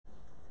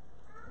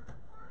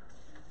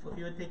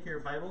you would take your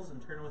Bibles and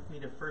turn with me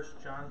to 1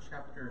 John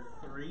chapter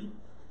 3.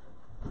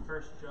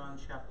 1 John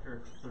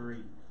chapter 3.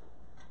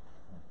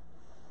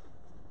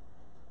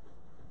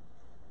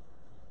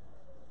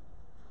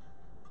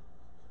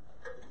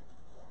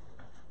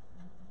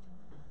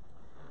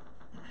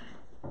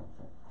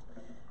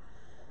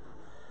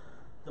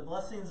 The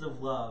blessings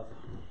of love.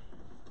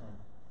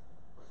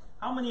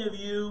 How many of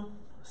you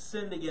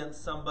sinned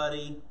against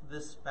somebody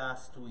this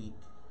past week?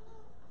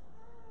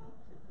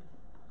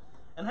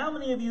 And how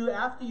many of you,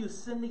 after you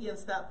sinned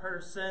against that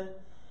person,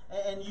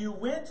 and you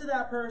went to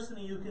that person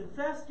and you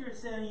confessed your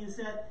sin and you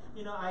said,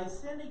 I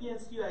sinned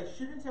against you, I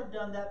shouldn't have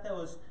done that, that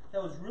was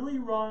really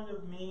wrong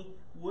of me,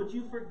 would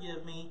you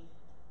forgive me?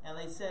 And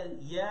they said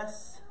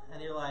yes,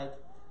 and you're like,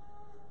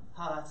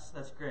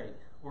 that's great.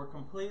 We're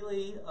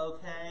completely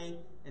okay.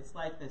 It's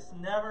like this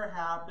never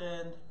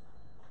happened.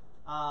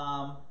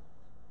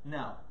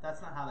 No,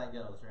 that's not how that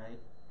goes, right?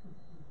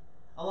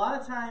 A lot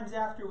of times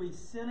after we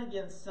sin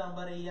against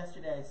somebody,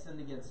 yesterday I sinned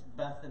against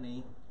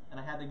Bethany, and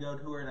I had to go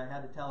to her and I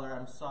had to tell her,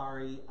 I'm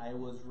sorry, I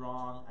was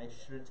wrong, I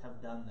shouldn't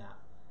have done that.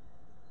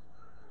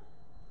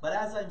 But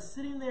as I'm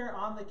sitting there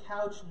on the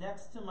couch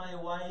next to my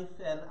wife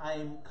and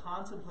I'm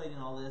contemplating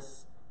all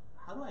this,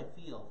 how do I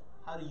feel?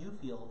 How do you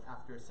feel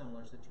after a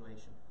similar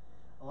situation?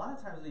 A lot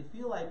of times we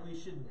feel like we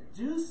should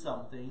do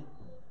something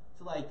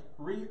to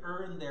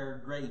re-earn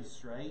their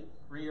grace, right?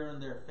 Re-earn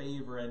their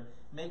favor and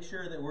make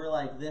sure that we're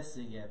like this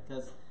again.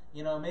 Because,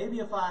 maybe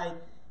if I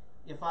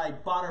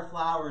bought her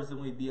flowers, then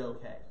we'd be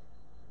okay.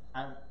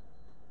 I'm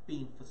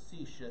being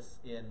facetious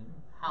in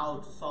how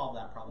to solve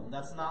that problem.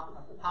 That's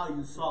not how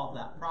you solve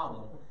that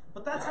problem.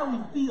 But that's how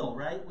we feel,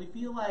 right? We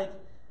feel like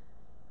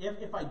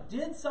if I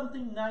did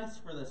something nice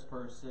for this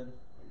person,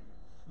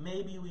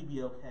 maybe we'd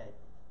be okay.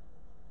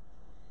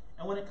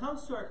 And when it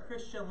comes to our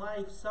Christian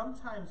life,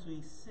 sometimes we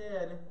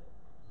sin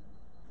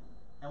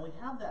and we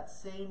have that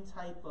same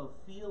type of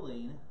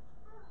feeling,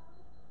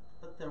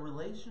 but the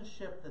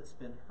relationship that's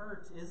been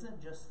hurt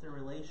isn't just the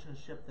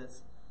relationship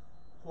that's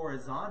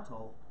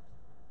horizontal,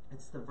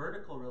 it's the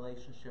vertical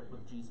relationship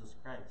with Jesus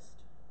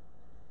Christ.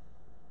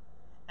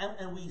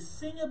 And we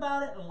sing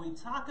about it and we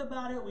talk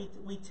about it,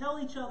 we tell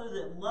each other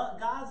that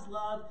God's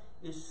love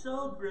is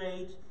so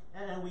great,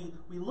 and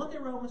we look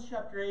at Romans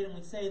chapter 8 and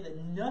we say that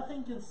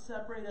nothing can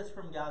separate us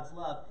from God's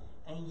love,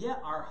 and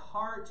yet our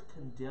heart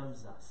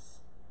condemns us.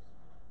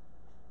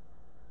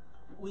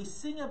 We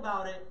sing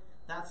about it,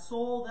 that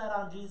soul that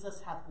on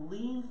Jesus hath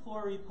leaned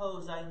for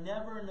repose, I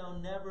never, no,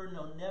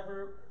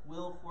 never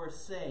will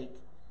forsake.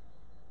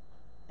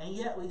 And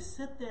yet we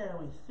sit there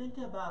and we think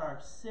about our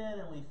sin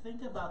and we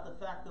think about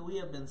the fact that we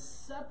have been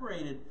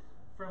separated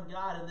from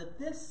God, and that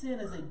this sin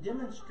is a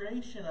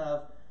demonstration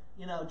of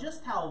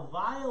just how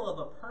vile of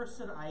a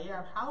person I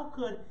am. How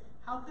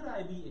could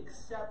I be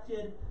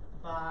accepted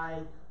by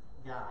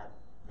God?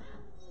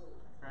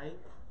 Right?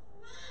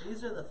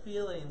 These are the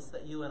feelings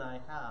that you and I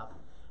have.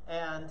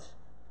 And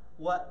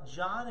what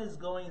John is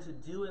going to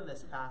do in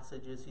this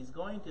passage is he's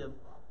going to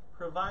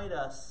provide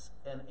us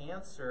an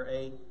answer,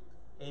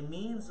 a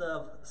means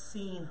of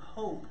seeing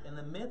hope in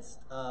the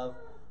midst of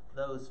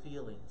those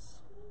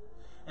feelings.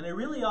 And it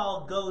really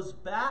all goes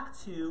back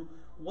to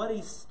what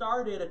he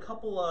started a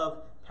couple of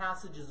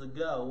passages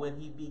ago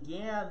when he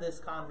began this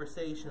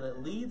conversation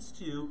that leads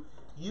to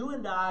you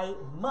and I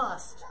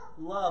must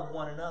love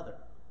one another.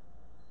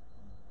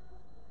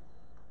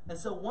 And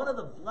so one of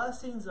the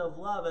blessings of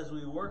love as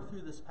we work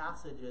through this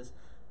passage is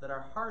that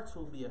our hearts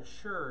will be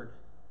assured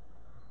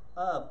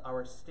of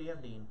our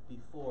standing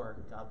before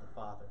God the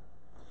Father.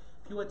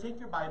 If you would take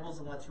your Bibles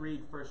and let's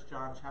read 1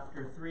 John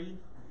chapter 3,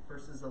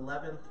 verses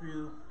 11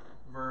 through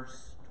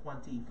verse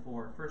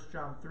 24. 1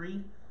 John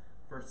 3,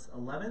 verse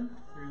 11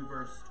 through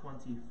verse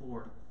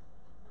 24.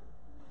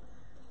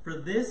 For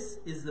this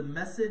is the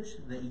message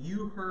that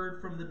you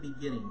heard from the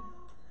beginning,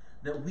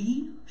 that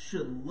we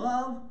should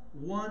love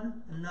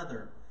one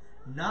another,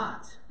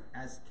 not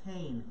as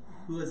Cain,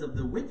 who is of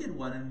the wicked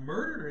one and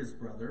murdered his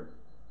brother.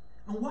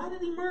 And why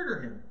did he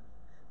murder him?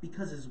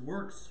 Because his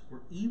works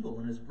were evil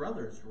and his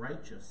brother's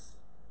righteous.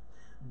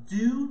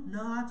 Do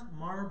not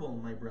marvel,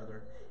 my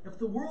brother, if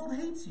the world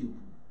hates you.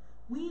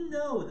 We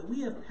know that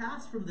we have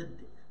passed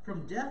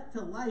from death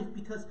to life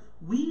because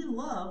we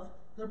love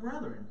the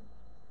brethren.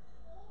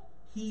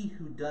 He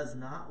who does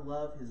not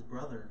love his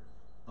brother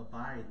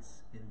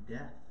abides in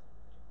death.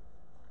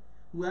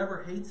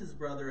 Whoever hates his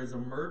brother is a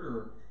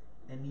murderer,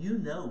 and you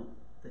know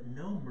that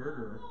no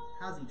murderer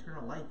has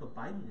eternal life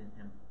abiding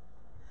in him.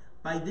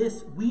 By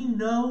this we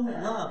know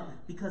love,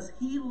 because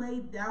he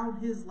laid down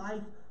his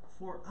life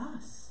for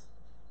us.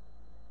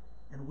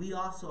 And we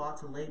also ought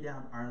to lay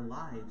down our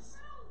lives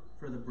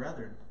for the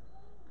brethren.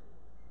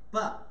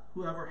 But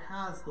whoever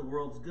has the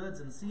world's goods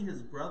and sees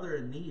his brother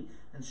in need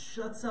and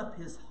shuts up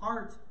his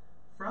heart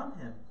from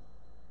him,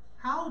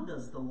 how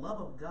does the love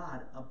of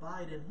God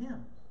abide in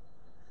him?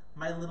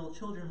 My little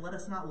children, let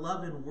us not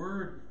love in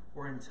word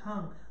or in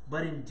tongue,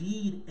 but in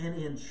deed and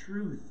in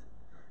truth.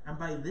 And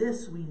by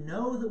this we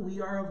know that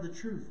we are of the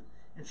truth,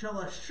 and shall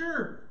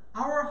assure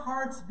our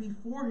hearts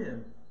before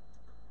him.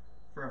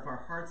 For if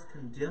our hearts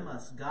condemn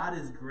us, God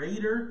is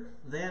greater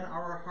than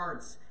our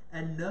hearts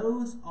and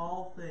knows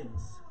all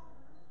things.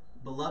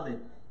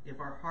 Beloved, if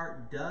our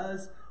heart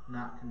does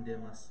not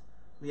condemn us,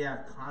 we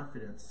have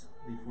confidence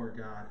before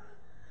God.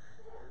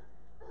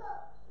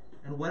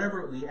 And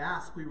whatever we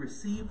ask, we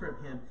receive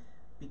from him,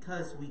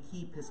 because we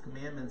keep his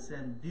commandments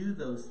and do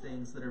those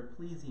things that are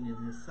pleasing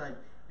in his sight.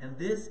 And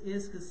this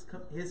is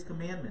his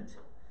commandment,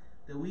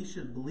 that we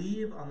should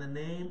believe on the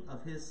name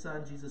of his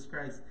Son, Jesus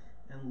Christ,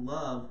 and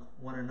love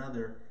one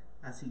another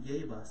as he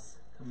gave us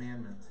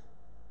commandment.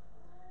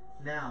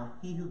 Now,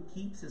 he who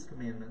keeps his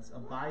commandments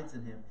abides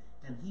in him,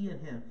 and he in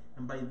him.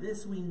 And by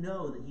this we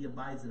know that he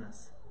abides in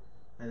us,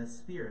 by the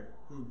Spirit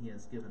whom he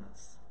has given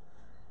us.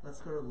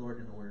 Let's go to the Lord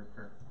in a word of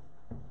prayer.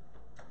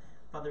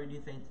 Father, we do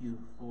thank you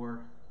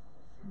for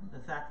the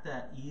fact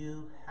that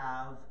you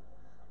have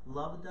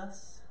loved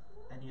us,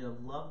 and you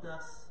have loved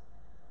us.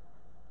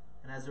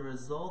 And as a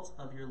result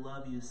of your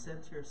love, you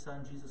sent your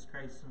Son, Jesus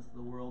Christ, into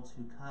the world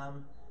to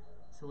come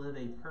to live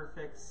a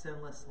perfect,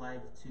 sinless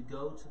life, to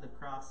go to the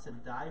cross, to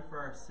die for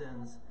our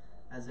sins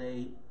as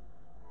a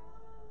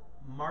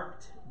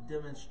marked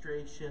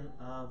demonstration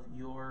of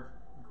your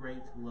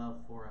great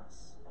love for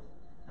us.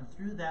 And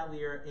through that,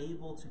 we are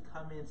able to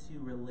come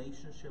into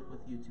relationship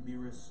with you, to be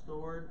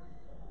restored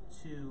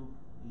to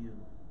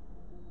you.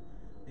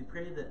 We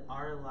pray that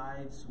our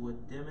lives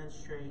would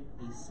demonstrate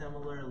a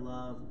similar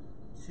love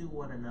to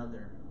one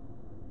another,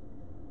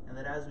 and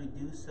that as we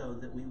do so,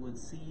 that we would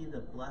see the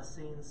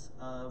blessings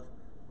of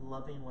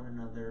loving one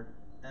another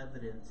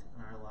evident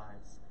in our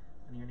lives.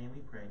 In your name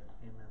we pray.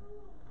 Amen.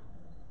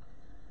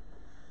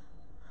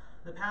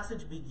 The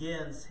passage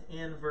begins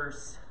in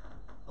verse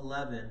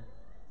 11.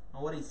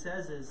 And what he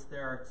says is we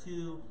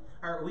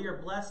are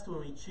blessed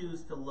when we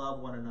choose to love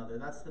one another.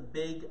 That's the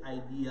big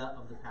idea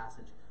of the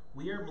passage.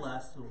 We are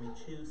blessed when we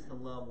choose to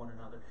love one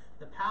another.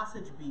 The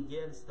passage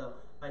begins, though,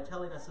 by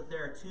telling us that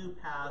there are two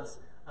paths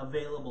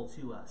available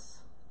to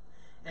us.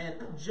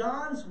 And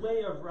John's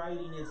way of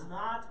writing is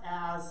not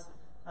as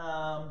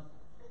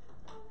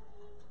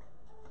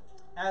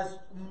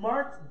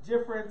marked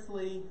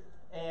differently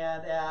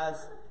and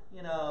as,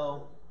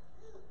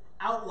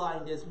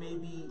 outlined as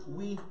maybe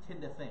we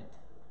tend to think.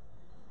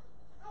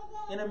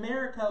 In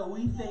America,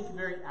 we think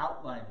very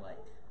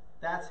outline-like.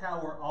 That's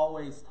how we're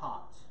always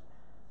taught.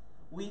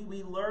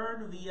 We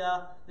learn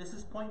via, this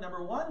is point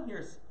number one,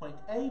 here's point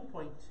A,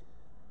 point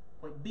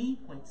B,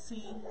 point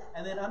C,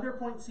 and then under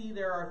point C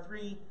there are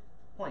 3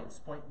 points,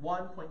 point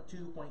 1, point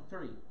 2, point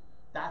 3.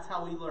 That's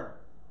how we learn.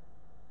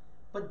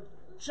 But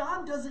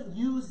John doesn't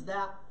use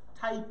that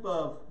type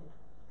of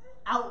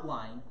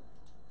outline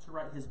to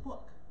write his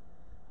book.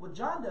 What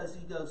John does,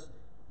 he goes,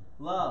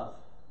 love.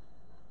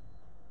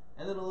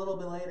 And then a little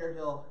bit later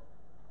he'll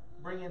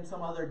bring in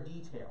some other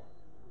detail.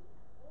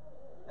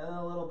 And then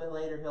a little bit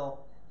later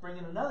he'll bring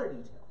in another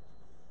detail.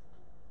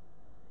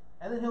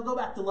 And then he'll go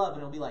back to love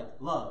and he'll be like,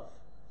 love.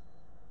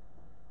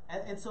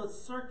 And so it's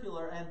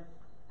circular, and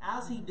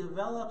as he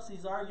develops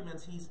these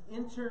arguments, he's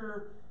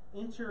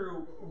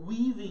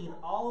interweaving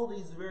all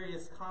these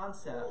various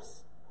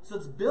concepts. So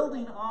it's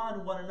building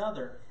on one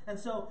another. And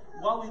so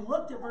while we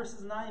looked at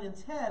verses 9 and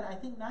 10, I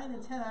think 9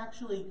 and 10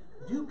 actually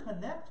do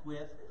connect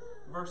with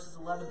verses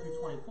 11 through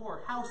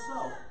 24. How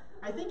so?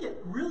 I think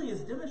it really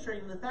is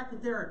demonstrating the fact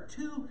that there are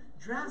two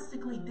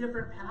drastically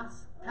different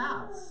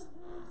paths.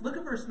 Look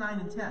at verse 9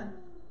 and 10.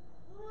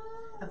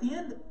 At the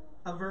end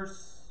of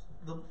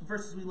the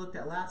verses we looked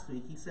at last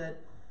week, he said,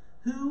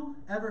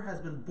 "Whoever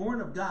has been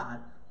born of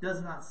God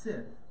does not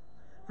sin,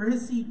 for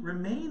his seed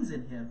remains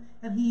in him,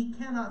 and he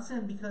cannot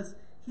sin because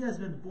he has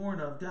been born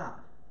of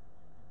God.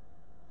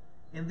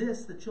 In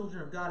this, the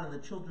children of God and the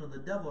children of the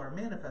devil are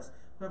manifest.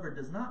 Whoever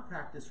does not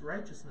practice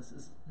righteousness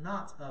is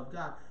not of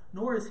God,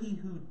 nor is he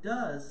who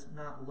does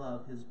not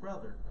love his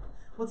brother."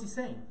 What's he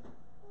saying?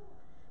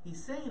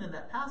 He's saying in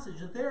that passage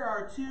that there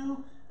are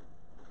two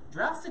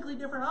drastically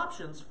different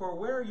options for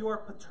where your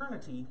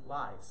paternity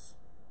lies.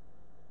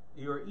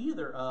 You're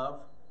either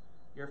of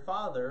your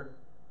father,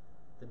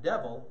 the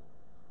devil,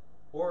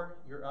 or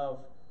you're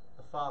of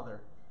the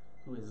Father,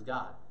 who is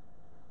God.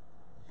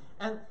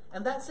 And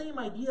that same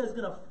idea is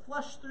going to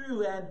flush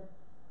through and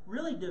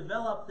really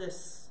develop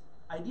this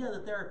idea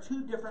that there are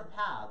two different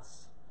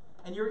paths.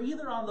 And you're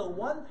either on the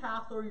one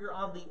path or you're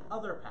on the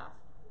other path.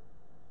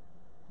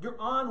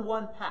 You're on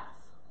one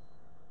path.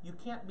 You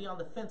can't be on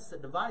the fence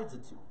that divides the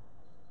two.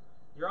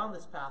 You're on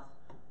this path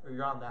or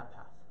you're on that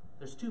path.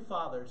 There's two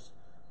fathers,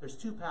 there's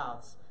two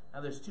paths,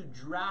 and there's two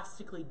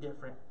drastically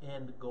different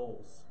end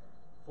goals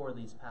for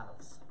these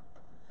paths.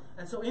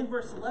 And so in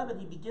verse 11,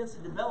 he begins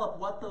to develop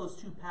what those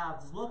two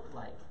paths look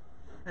like.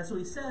 And so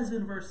he says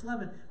in verse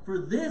 11, "For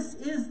this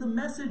is the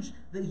message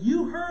that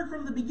you heard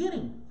from the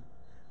beginning,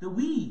 that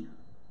we,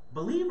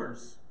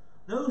 believers,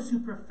 those who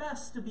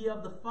profess to be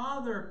of the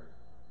Father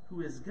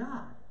who is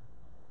God,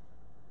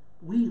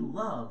 we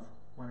love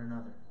one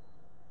another."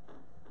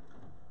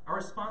 Our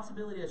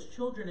responsibility as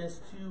children is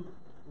to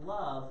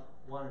love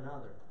one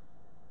another.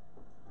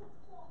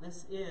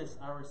 This is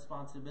our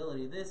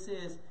responsibility. This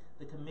is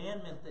the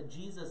commandment that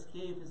Jesus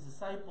gave his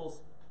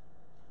disciples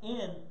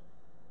in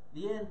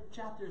the end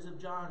chapters of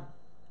John.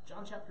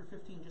 John chapter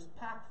 15, just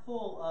packed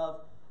full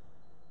of,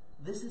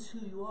 this is who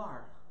you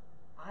are.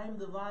 I am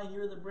the vine,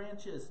 you're the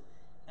branches.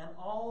 And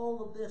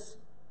all of this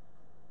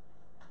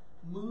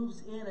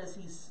moves in as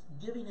he's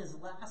giving his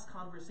last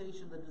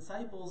conversation to the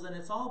disciples, and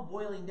it's all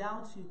boiling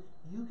down to,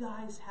 you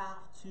guys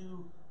have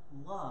to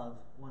love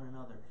one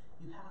another.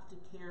 You have to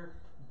care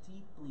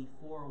deeply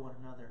for one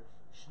another.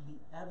 It should be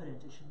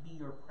evident. It should be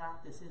your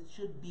practice. It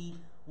should be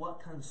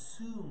what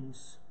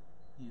consumes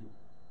you.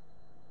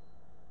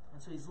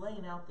 And so he's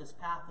laying out this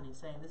path, and he's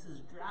saying this is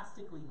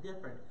drastically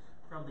different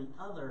from the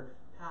other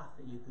path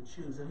that you could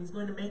choose. And he's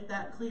going to make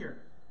that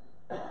clear.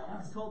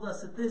 He's told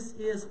us that this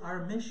is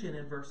our mission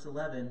in verse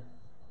 11.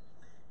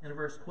 In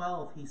verse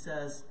 12, he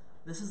says,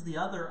 this is the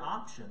other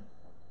option.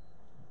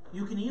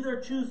 You can either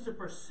choose to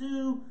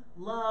pursue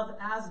love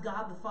as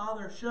God the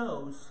Father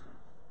shows,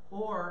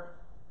 or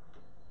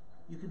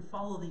you can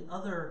follow the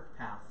other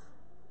path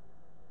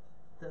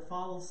that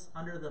falls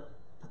under the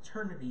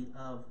paternity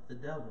of the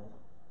devil.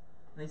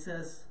 And he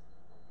says,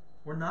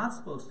 we're not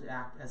supposed to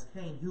act as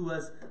Cain, who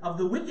was of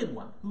the wicked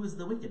one. Who is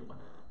the wicked one?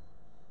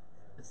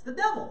 It's the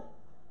devil.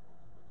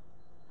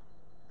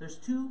 There's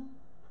two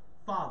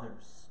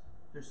fathers.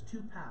 There's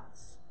two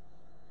paths.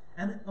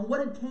 And what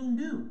did Cain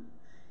do?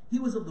 He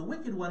was of the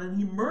wicked one, and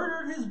he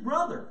murdered his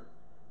brother.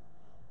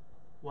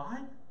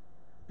 Why?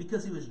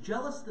 Because he was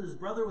jealous that his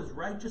brother was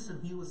righteous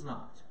and he was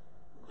not.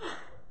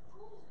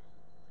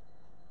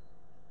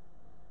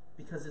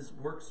 Because his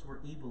works were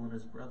evil and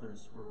his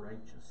brothers were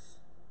righteous.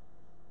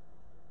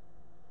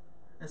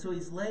 And so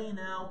he's laying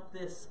out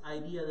this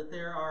idea that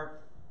there are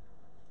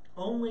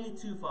only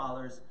two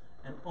fathers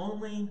and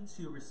only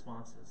two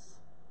responses.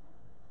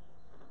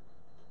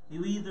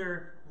 You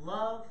either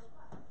love,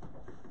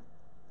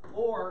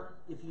 or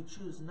if you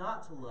choose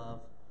not to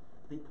love,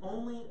 the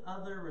only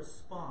other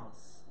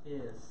response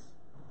is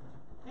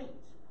hate.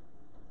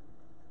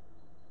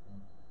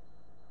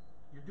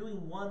 You're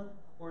doing one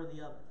or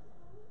the other.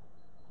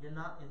 You're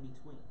not in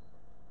between.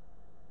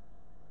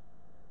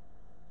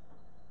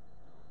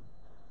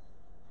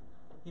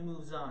 He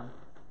moves on,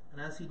 and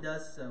as he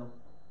does so,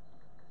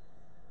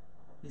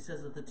 he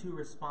says that the two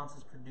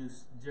responses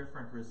produce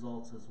different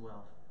results as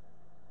well.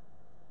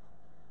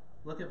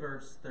 Look at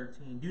verse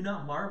 13. Do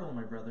not marvel,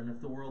 my brethren,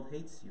 if the world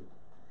hates you.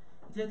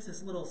 He takes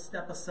this little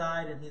step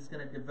aside, and he's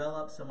going to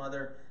develop some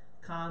other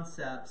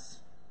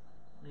concepts.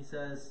 And he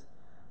says,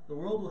 the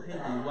world will hate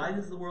you. Why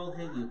does the world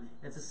hate you?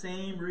 It's the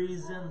same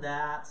reason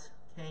that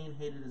Cain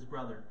hated his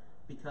brother.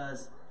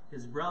 Because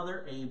his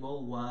brother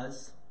Abel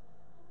was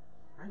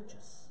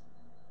righteous.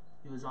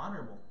 He was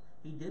honorable.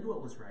 He did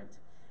what was right.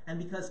 And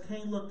because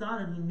Cain looked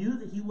on and he knew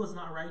that he was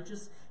not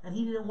righteous, and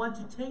he didn't want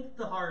to take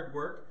the hard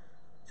work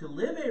to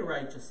live a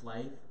righteous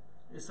life,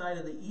 he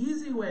decided the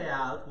easy way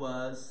out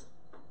was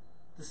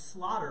to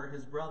slaughter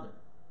his brother.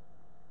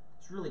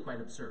 It's really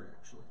quite absurd,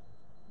 actually.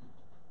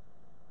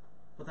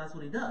 But that's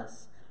what he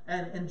does.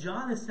 And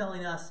John is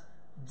telling us,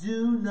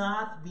 do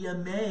not be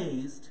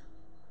amazed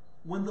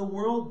when the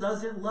world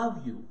doesn't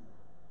love you.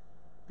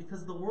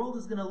 Because the world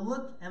is going to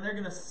look and they're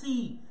going to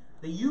see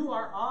that you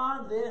are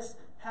on this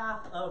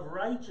path of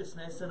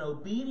righteousness and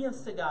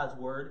obedience to God's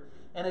word,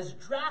 and is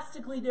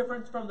drastically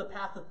different from the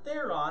path that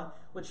they're on,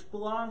 which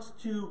belongs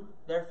to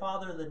their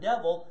father, the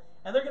devil.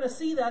 And they're going to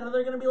see that and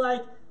they're going to be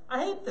like,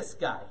 I hate this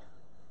guy.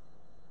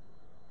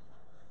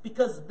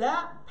 Because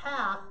that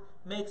path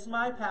makes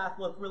my path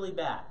look really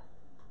bad.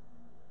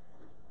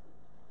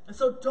 And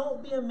so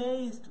don't be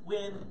amazed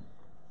when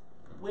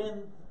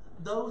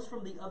those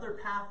from the other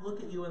path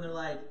look at you and they're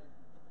like,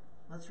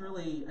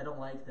 I don't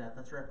like that.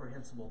 That's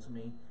reprehensible to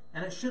me.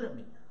 And it shouldn't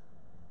be.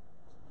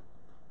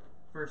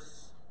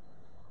 Verse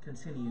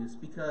continues,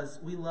 because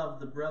we love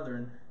the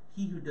brethren,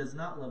 he who does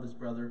not love his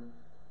brother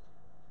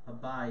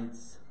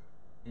abides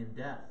in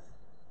death.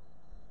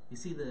 You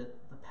see, the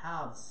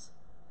paths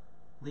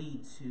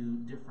lead to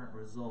different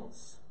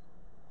results.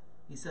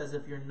 He says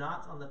if you're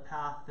not on the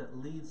path that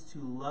leads to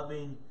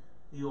loving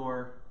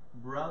your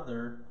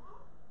brother,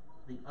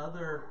 the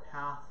other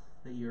path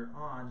that you're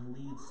on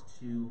leads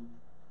to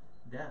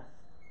death.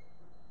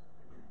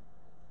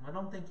 I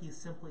don't think he's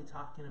simply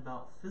talking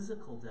about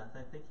physical death.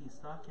 I think he's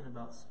talking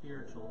about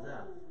spiritual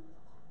death.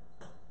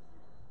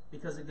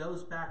 Because it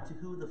goes back to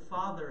who the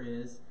Father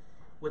is,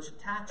 which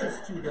attaches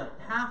to the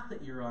path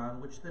that you're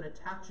on, which then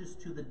attaches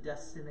to the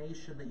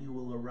destination that you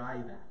will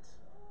arrive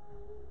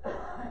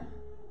at.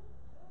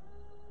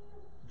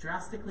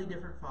 Drastically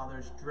different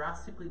fathers,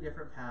 drastically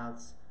different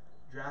paths,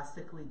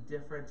 drastically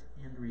different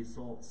end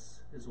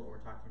results is what we're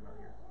talking about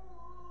here.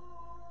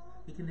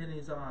 He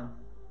continues on.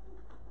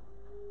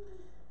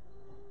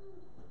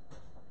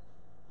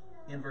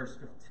 In verse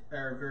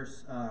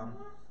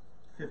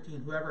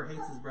 15, whoever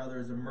hates his brother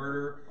is a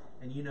murderer,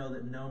 and you know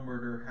that no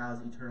murderer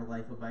has eternal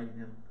life abiding in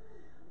him.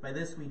 By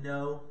this we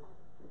know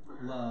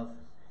love,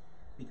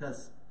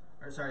 because,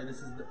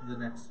 this is the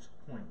next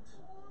point.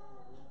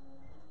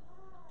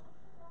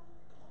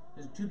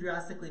 There's two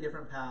drastically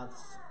different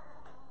paths,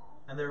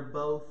 and they're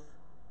both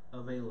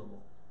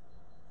available.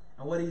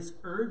 And what he's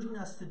urging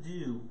us to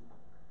do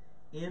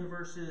in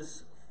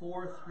verses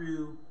 4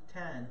 through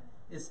 10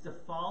 is to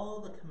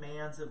follow the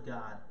commands of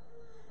God.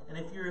 And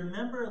if you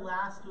remember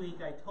last week,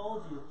 I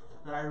told you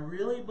that I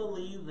really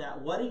believe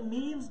that what he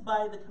means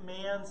by the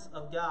commands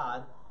of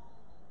God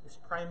is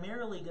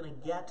primarily going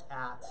to get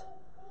at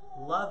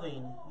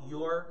loving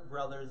your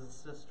brothers and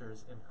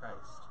sisters in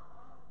Christ.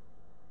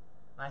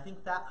 And I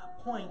think that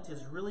point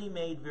is really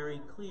made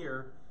very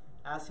clear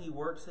as he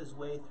works his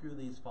way through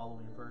these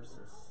following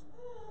verses.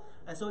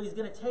 And so he's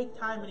going to take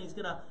time and he's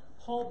going to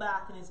pull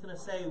back and he's going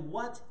to say,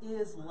 what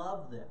is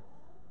love then?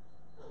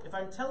 If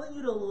I'm telling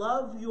you to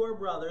love your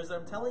brothers,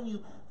 I'm telling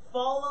you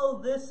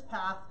follow this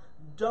path,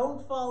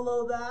 don't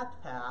follow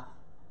that path,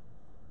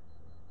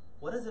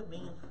 what does it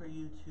mean for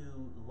you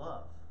to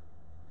love?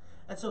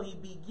 And so he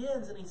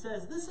begins and he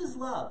says, this is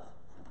love.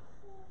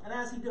 And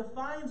as he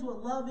defines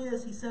what love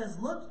is, he says,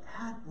 look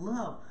at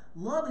love.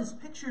 Love is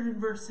pictured in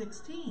verse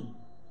 16.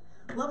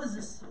 Love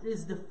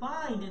is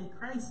defined in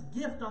Christ's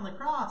gift on the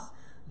cross.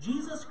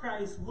 Jesus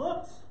Christ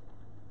looked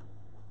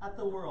at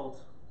the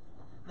world.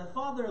 The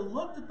Father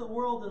looked at the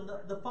world, and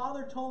the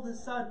Father told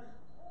his Son,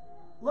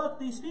 look,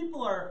 these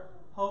people are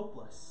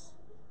hopeless.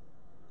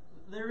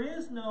 There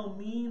is no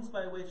means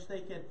by which they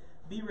can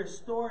be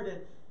restored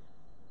and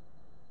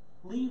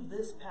leave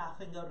this path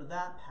and go to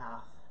that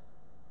path.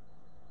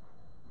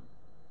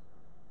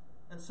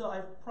 And so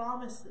I've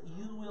promised that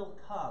you will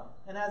come.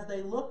 And as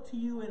they look to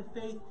you in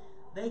faith,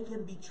 they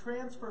can be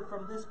transferred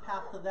from this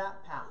path to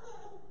that path.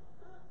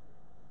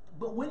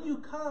 But when you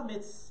come,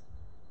 it's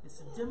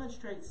to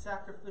demonstrate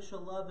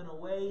sacrificial love in a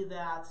way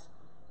that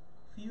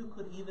few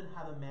could even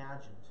have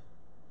imagined.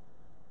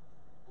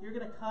 You're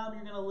going to come,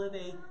 you're going to live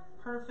a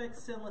perfect,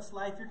 sinless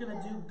life. You're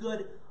going to do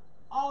good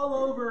all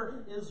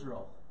over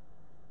Israel.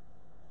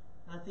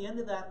 And at the end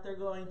of that, they're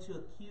going to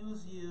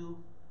accuse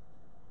you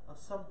of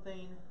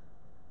something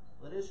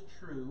that is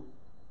true.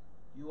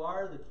 You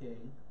are the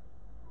king.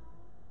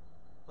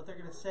 But they're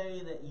going to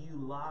say that you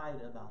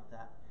lied about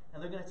that.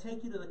 And they're going to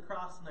take you to the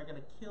cross and they're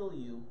going to kill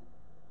you.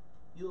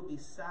 You will be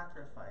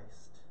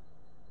sacrificed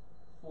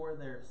for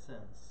their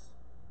sins.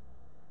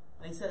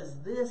 And he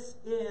says, this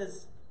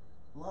is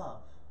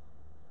love.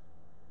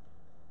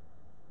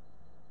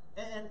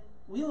 And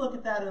we look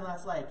at that and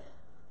that's like,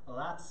 well,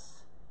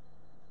 that's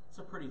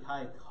a pretty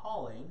high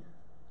calling.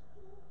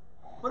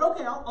 But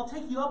okay, I'll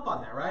take you up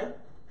on that, right?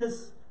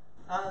 Because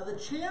the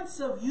chance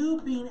of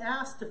you being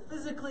asked to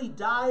physically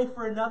die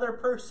for another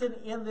person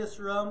in this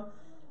room,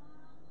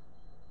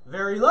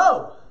 very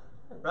low,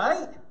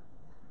 right?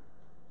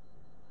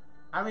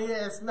 I mean,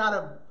 it's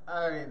not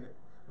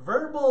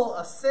verbal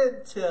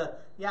assent to,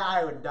 yeah,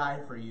 I would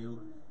die for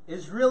you,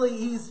 is really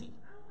easy.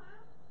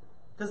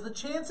 Because the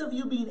chance of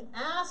you being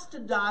asked to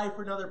die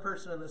for another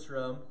person in this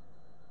room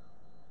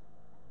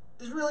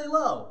is really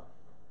low.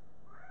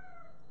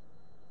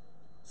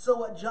 So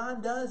what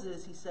John does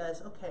is he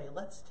says, okay,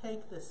 let's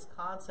take this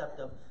concept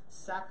of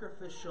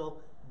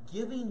sacrificial,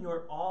 giving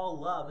your all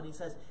love, and he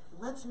says,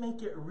 let's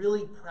make it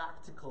really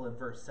practical in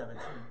verse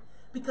 17.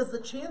 Because the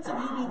chance of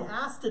you being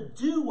asked to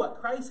do what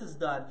Christ has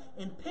done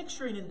in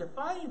picturing and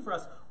defining for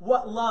us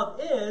what love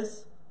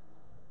is,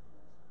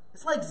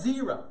 it's like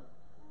zero.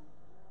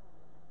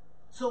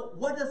 So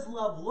what does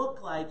love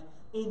look like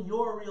in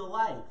your real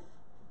life?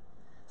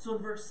 So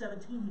in verse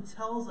 17, he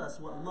tells us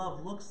what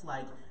love looks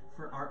like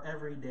for our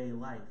everyday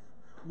life.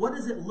 What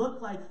does it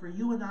look like for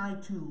you and I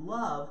to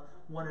love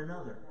one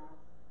another?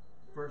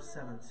 Verse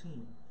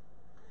 17.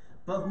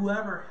 But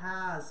whoever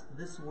has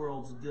this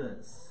world's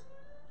goods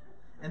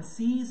and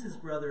sees his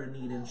brother in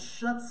need and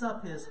shuts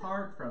up his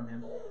heart from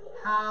him,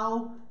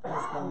 how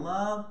does the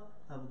love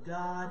of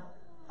God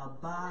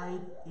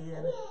abide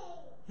in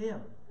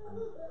him?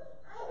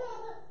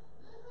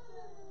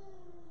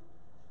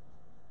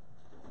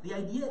 The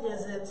idea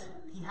isn't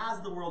he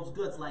has the world's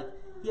goods, like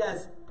he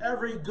has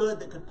every good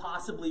that could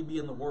possibly be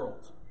in the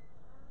world.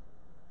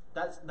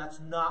 That's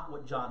not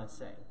what John is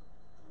saying.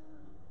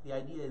 The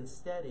idea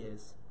instead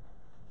is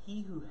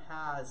he who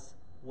has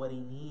what he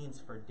needs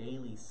for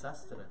daily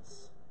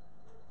sustenance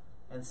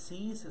and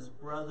sees his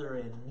brother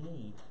in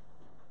need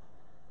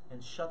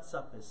and shuts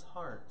up his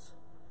heart,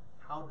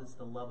 how does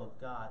the love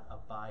of God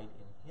abide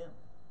in him?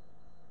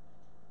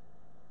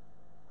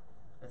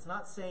 It's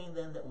not saying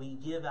then that we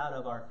give out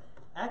of our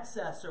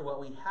excess or what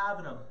we have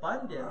in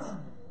abundance.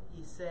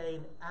 He's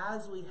saying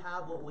as we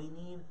have what we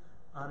need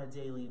on a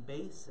daily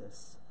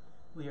basis,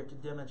 we are to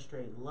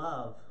demonstrate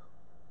love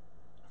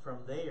from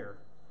there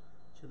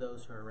to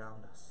those who are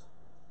around us.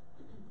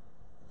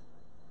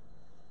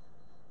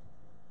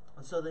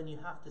 And so then you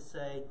have to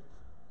say,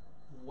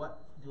 what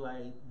do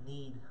I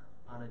need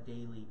on a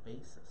daily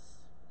basis?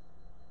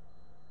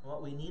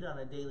 What we need on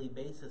a daily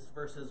basis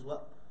versus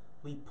what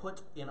we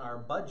put in our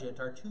budget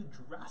are two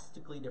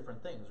drastically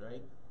different things,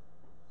 right?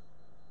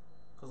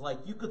 Because like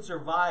you could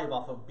survive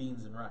off of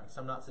beans and rice.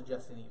 I'm not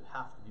suggesting that you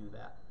have to do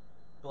that.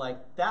 But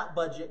like that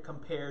budget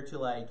compared to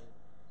like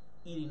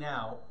eating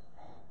out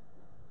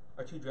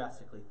are two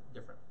drastically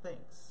different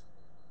things.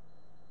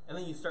 And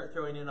then you start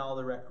throwing in all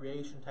the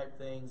recreation type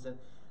things and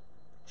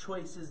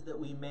choices that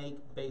we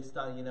make based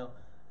on, I'm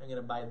going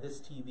to buy this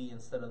TV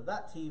instead of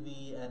that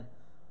TV, and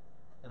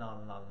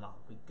on and on and on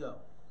we go.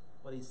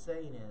 What he's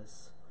saying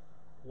is,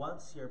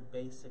 once your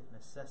basic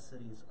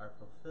necessities are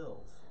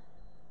fulfilled,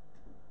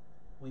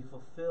 we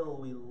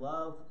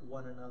love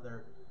one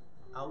another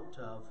out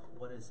of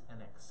what is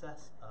in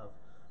excess of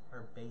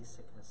our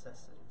basic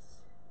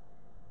necessities.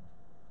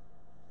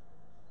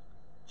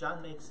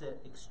 John makes it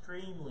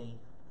extremely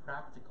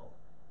practical,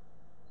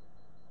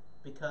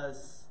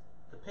 because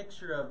the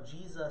picture of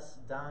Jesus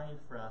dying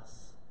for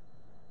us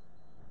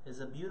is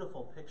a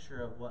beautiful picture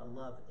of what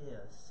love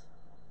is.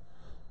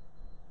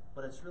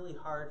 But it's really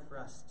hard for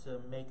us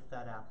to make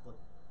that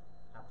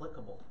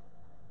applicable,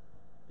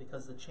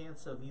 because the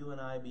chance of you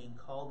and I being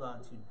called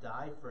on to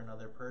die for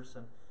another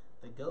person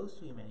that goes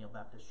to Emmanuel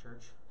Baptist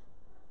Church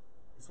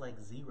is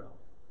like zero.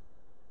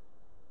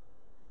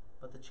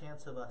 But the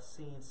chance of us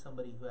seeing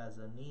somebody who has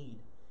a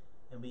need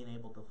and being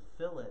able to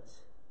fulfill it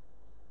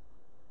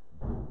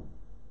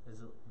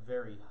is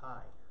very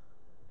high.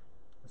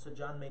 And so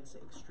John makes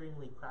it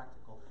extremely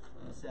practical.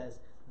 He says,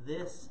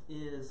 this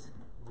is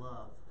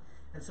love.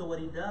 And so what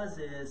he does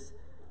is,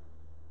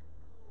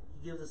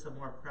 he gives us a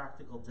more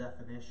practical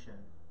definition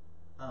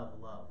of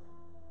love.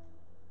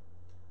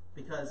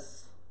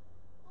 Because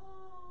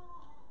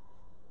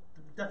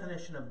the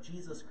definition of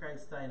Jesus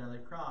Christ dying on the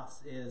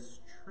cross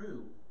is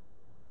true.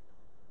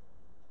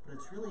 But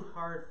it's really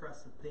hard for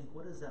us to think,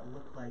 what does that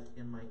look like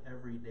in my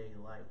everyday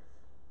life?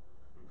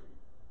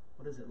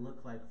 What does it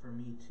look like for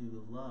me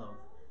to love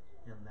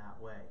in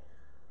that way?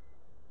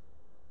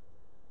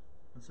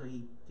 And so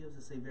he gives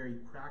us a very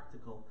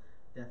practical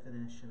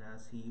definition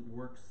as he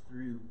works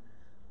through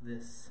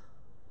this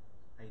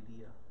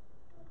idea.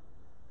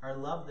 Our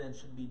love then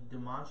should be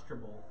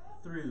demonstrable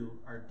through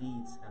our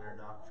deeds and our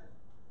doctrine.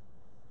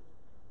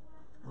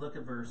 Look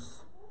at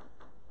verse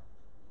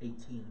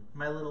 18.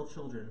 My little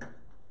children,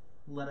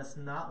 let us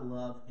not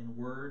love in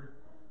word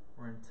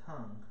or in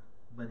tongue,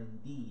 but in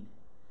deed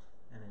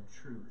and in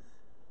truth.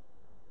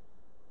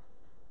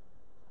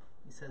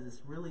 He says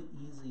it's really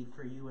easy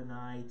for you and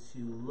I to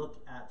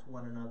look at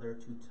one another,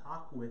 to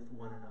talk with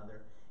one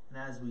another.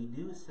 And as we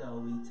do so,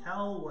 we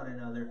tell one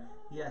another,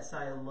 yes,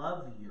 I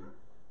love you.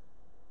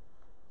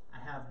 I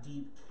have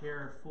deep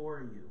care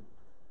for you.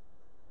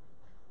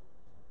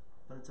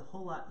 But it's a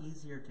whole lot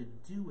easier to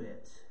do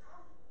it,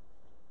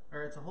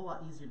 or it's a whole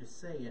lot easier to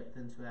say it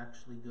than to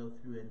actually go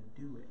through and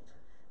do it.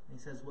 And he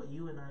says what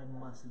you and I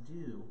must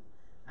do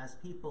as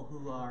people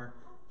who are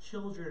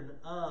children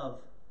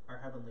of our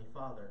Heavenly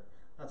Father.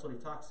 That's what he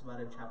talks about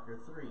in chapter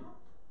 3.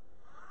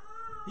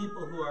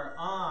 People who are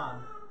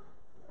on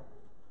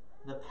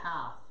the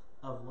path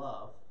of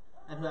love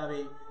and who have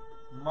a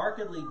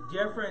markedly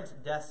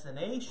different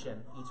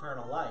destination,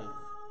 eternal life.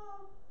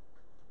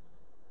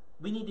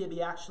 We need to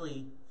be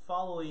actually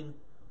following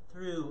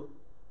through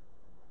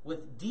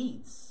with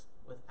deeds,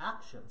 with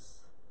actions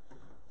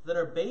that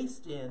are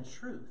based in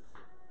truth.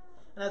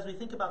 And as we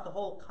think about the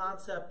whole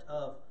concept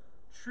of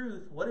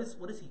truth, what is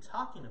he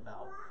talking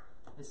about?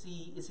 Is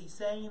he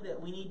saying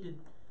that we need to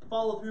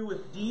follow through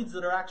with deeds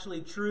that are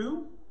actually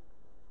true?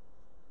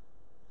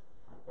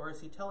 Or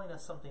is he telling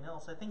us something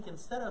else? I think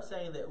instead of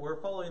saying that we're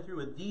following through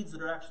with deeds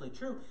that are actually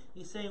true,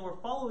 he's saying we're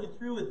following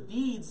through with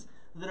deeds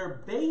that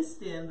are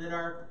based in, that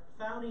are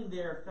founding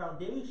their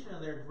foundation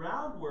and their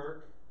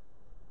groundwork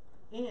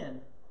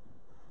in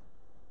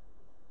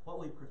what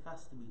we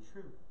profess to be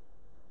true.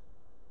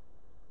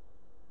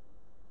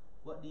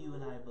 What do you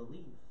and I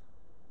believe?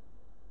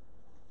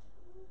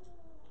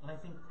 And I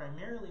think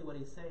primarily what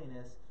he's saying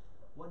is,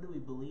 what do we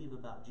believe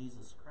about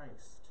Jesus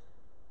Christ?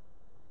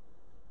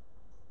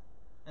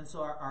 And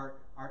so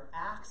our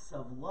acts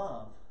of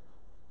love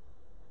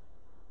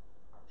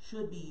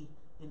should be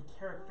in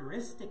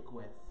characteristic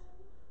with,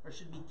 or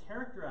should be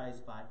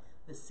characterized by,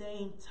 the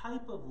same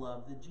type of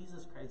love that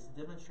Jesus Christ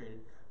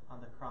demonstrated on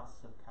the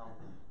cross of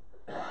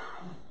Calvary.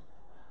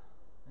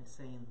 He's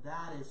saying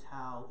that is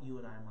how you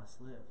and I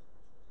must live.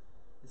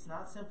 It's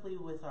not simply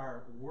with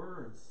our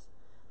words,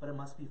 but it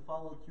must be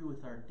followed through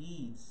with our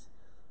deeds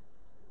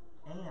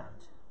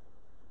and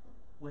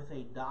with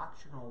a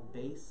doctrinal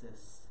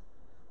basis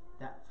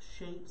that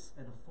shapes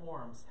and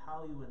forms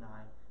how you and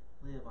I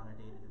live on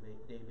a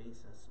day-to-day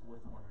basis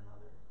with one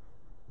another.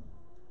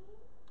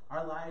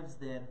 Our lives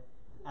then,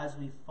 as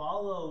we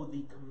follow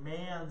the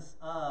commands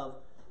of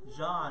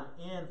John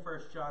in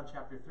 1 John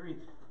chapter 3,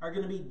 are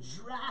going to be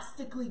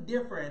drastically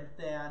different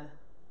than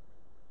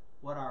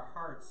what our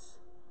hearts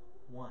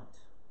want.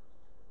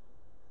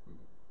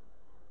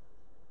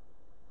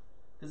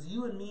 Because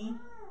you and me,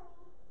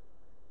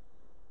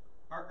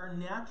 our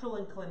natural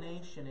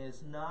inclination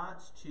is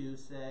not to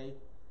say,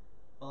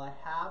 well, I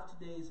have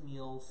today's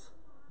meals,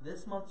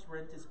 this month's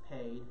rent is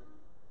paid,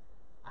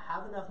 I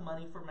have enough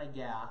money for my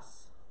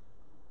gas,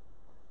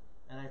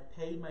 and I've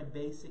paid my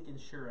basic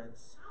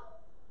insurance,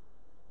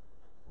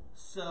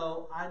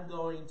 so I'm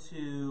going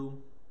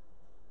to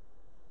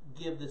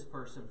give this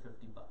person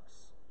 $50.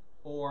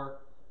 Or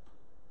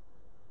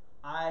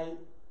I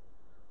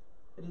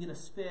I'm going to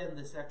spend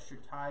this extra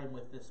time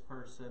with this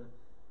person,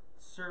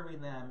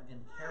 serving them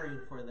and caring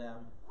for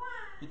them,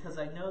 because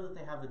I know that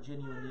they have a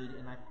genuine need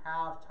and I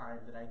have time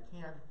that I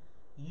can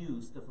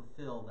use to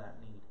fulfill that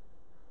need.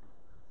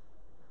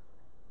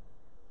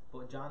 But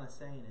what John is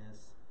saying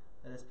is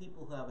that as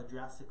people who have a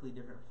drastically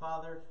different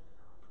father,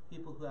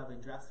 people who have a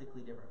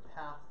drastically different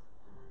path,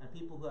 and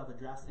people who have a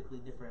drastically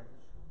different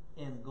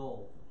end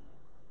goal,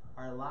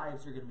 our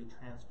lives are going to be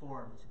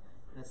transformed.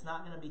 And it's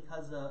not going to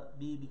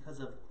be because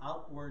of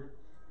outward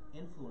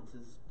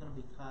influences. It's going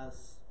to be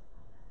because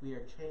we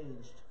are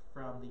changed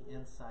from the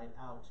inside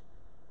out.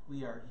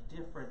 We are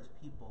different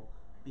people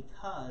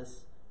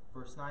because,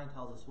 verse 9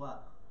 tells us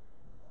what?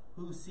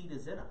 Whose seed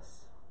is in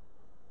us?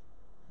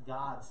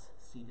 God's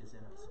seed is in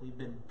us. We've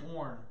been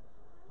born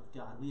of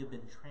God. We have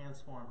been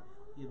transformed.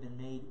 We have been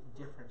made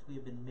different. We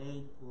have been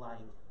made like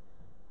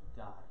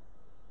God.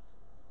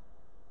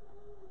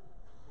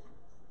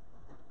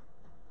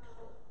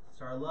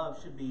 So our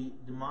love should be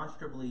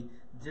demonstrably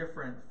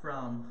different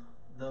from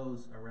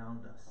those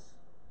around us.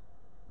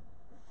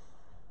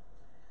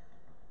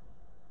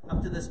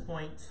 Up to this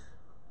point,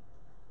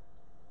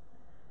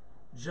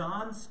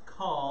 John's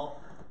call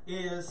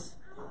is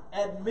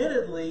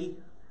admittedly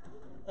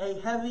a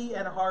heavy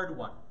and hard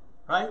one,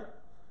 right?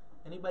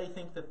 Anybody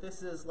think that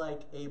this is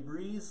like a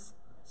breeze?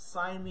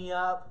 Sign me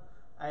up.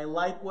 I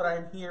like what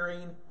I'm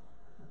hearing.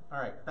 All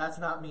right, that's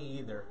not me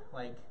either.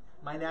 Like,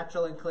 my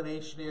natural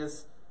inclination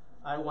is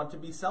I want to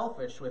be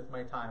selfish with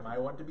my time. I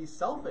want to be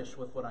selfish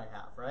with what I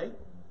have, right?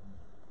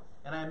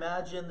 And I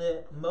imagine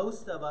that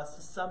most of us,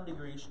 to some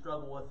degree,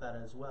 struggle with that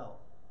as well.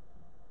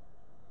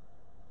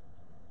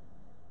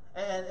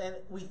 And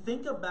we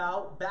think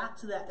about, back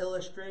to that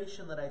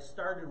illustration that I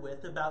started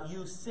with, about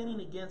you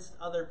sinning against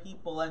other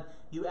people, and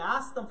you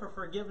ask them for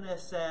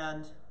forgiveness,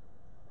 and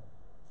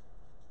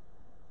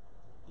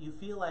you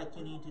feel like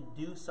you need to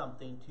do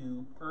something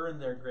to earn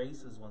their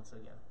graces once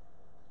again.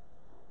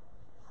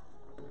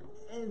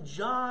 And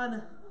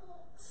John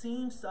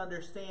seems to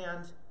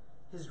understand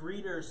his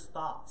readers'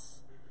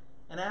 thoughts.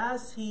 And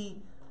as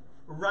he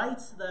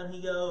writes them,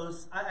 he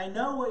goes, I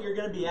know what you're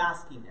going to be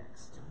asking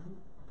next.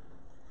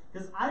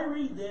 Because I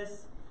read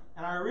this,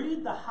 and I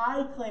read the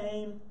high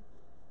claim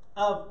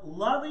of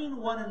loving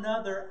one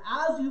another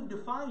as you've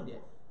defined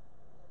it.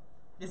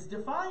 It's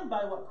defined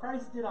by what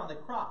Christ did on the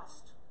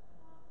cross.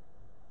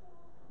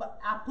 But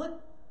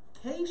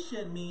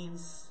application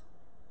means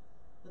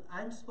that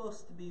I'm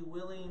supposed to be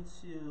willing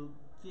to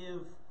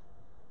give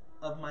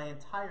of my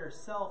entire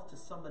self to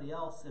somebody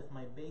else if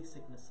my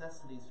basic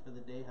necessities for the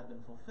day have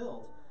been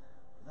fulfilled.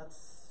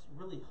 That's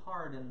really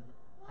hard, and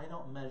I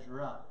don't measure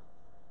up.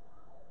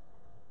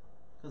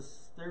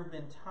 Because there have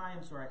been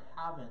times where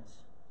I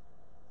haven't,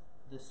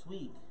 this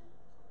week,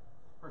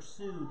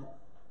 pursued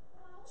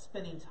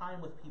spending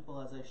time with people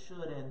as I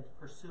should and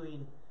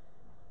pursuing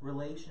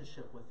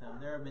relationship with them.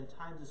 There have been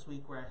times this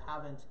week where I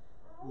haven't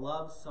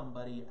loved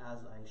somebody as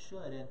I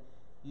should. And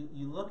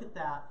you look at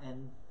that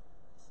and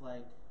it's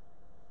like,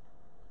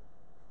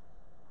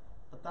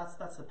 but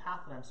that's the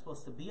path that I'm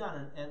supposed to be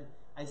on. And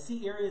I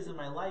see areas in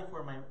my life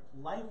where my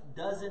life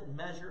doesn't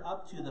measure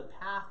up to the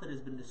path that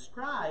has been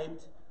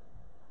described.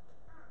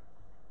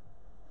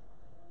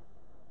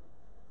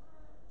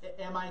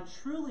 Am I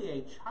truly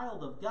a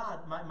child of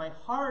God? My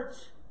heart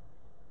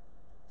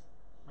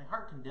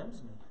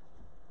condemns me.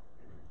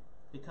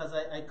 Because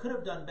I could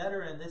have done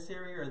better in this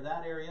area or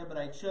that area, but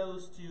I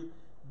chose to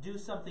do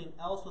something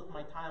else with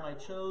my time. I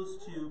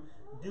chose to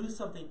do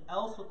something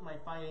else with my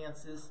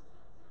finances.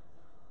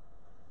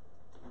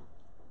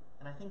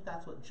 And I think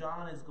that's what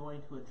John is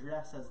going to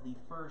address as the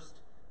first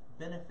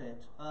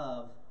benefit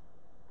of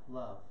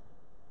love.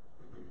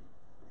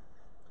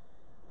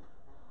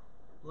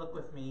 Look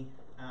with me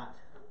at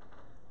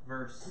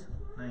verse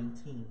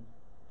 19.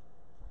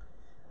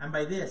 And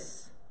by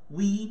this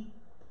we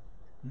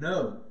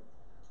know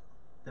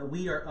that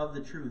we are of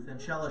the truth,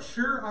 and shall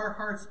assure our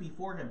hearts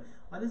before him.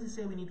 Why does he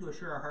say we need to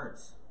assure our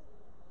hearts?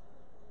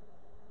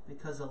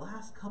 Because the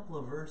last couple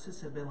of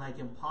verses have been like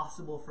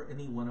impossible for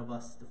any one of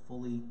us to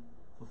fully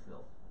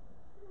fulfill.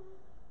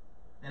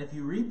 And if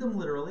you read them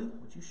literally,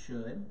 which you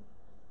should,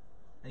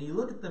 and you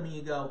look at them and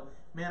you go,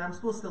 man, I'm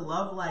supposed to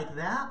love like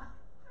that?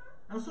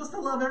 I'm supposed to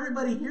love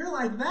everybody here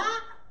like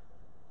that?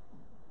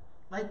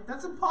 Like,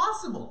 that's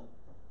impossible.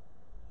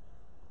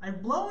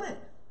 I've blown it,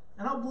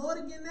 and I'll blow it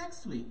again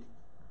next week.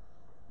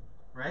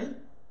 Right?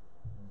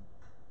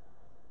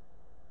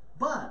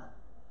 But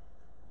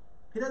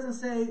he doesn't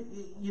say,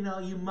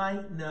 you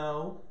might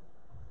know,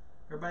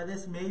 or by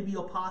this maybe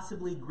you'll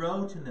possibly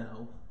grow to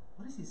know.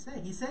 What does he say?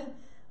 He's saying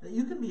that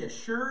you can be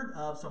assured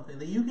of something,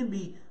 that you can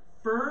be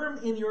firm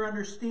in your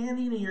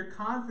understanding and your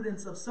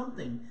confidence of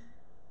something.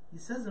 He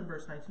says in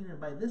verse 19,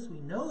 and by this we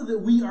know that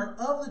we are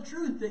of the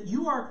truth, that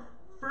you are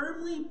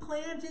firmly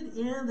planted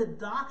in the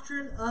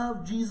doctrine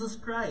of Jesus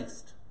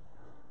Christ.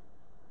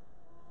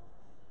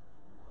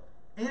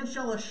 And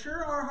shall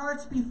assure our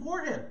hearts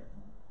before him.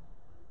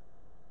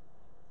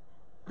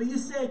 But you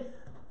say,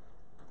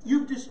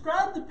 you've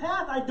described the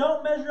path, I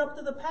don't measure up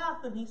to the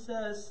path. And he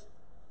says,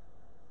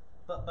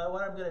 But by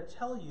what I'm going to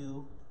tell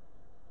you,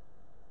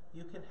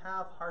 you can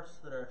have hearts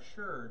that are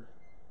assured.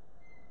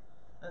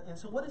 And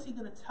so what is he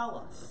going to tell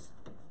us?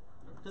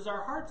 Does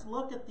our hearts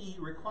look at the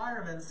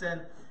requirements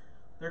and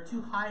they're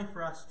too high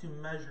for us to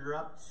measure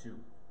up to?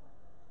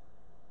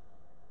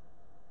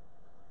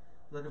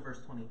 Look at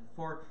verse 20.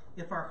 For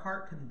if our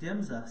heart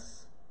condemns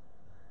us,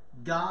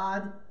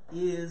 God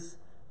is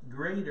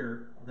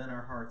greater than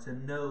our hearts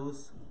and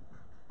knows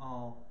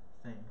all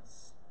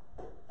things.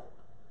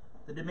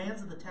 The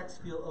demands of the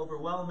text feel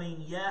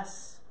overwhelming,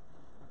 yes.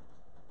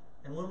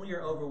 And when we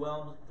are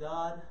overwhelmed,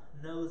 God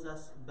knows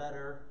us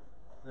better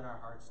than our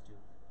hearts do.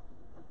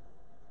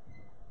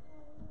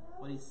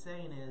 What he's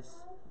saying is,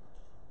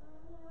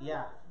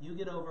 yeah, you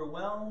get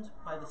overwhelmed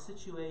by the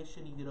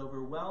situation, you get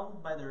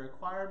overwhelmed by the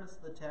requirements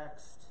of the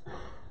text,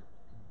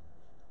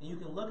 and you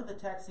can look at the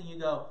text and you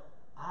go,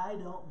 I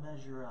don't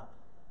measure up.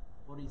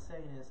 What he's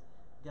saying is,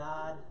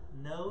 God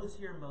knows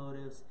your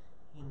motives,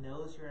 he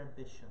knows your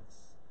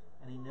ambitions,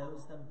 and he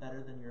knows them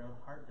better than your own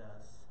heart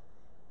does.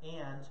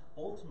 And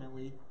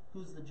ultimately,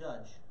 who's the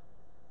judge?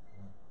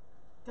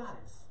 God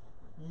is,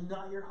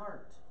 not your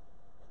heart.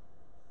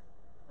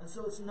 And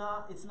so it's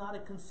not a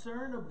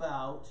concern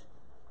about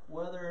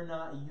whether or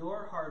not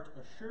your heart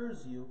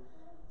assures you.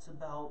 It's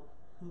about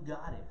who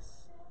God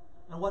is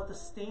and what the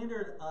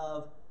standard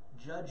of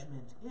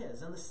judgment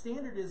is. And the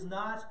standard is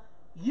not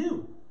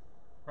you,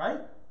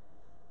 right?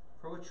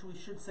 For which we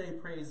should say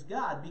praise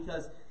God,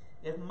 because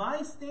if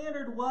my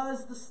standard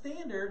was the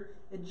standard,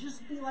 it'd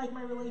just be like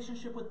my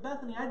relationship with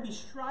Bethany. I'd be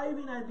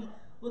striving, I'd be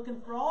looking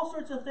for all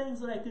sorts of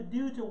things that I could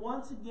do to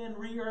once again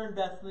re-earn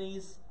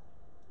Bethany's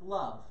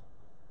love.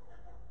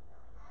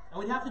 And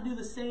we'd have to do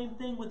the same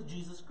thing with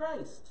Jesus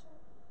Christ.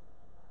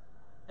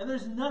 And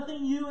there's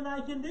nothing you and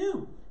I can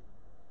do.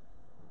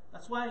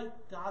 That's why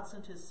God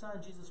sent his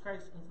Son, Jesus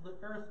Christ, into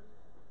the earth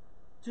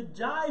to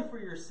die for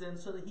your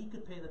sins so that he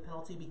could pay the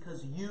penalty,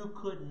 because you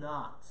could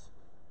not.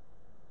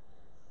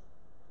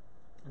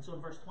 And so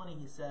in verse 20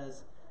 he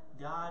says,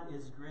 God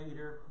is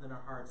greater than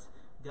our hearts.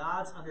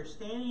 God's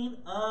understanding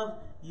of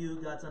you,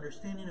 God's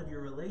understanding of your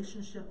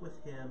relationship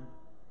with him,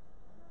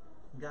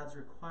 God's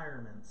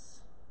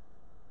requirements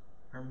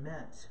are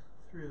met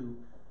through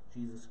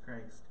Jesus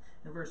Christ.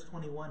 In verse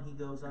 21 he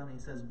goes on and he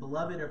says,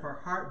 Beloved, if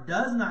our heart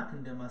does not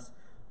condemn us,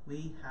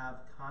 we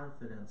have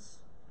confidence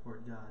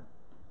toward God.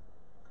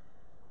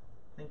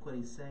 I think what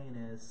he's saying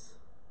is,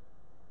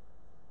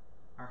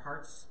 our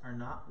hearts are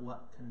not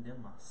what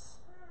condemn us.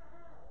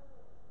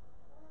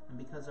 And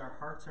because our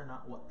hearts are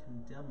not what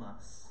condemn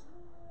us,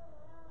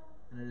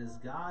 and it is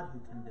God who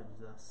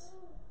condemns us,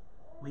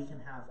 we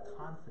can have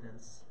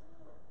confidence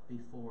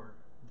before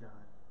God.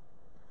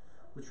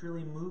 Which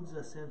really moves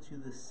us into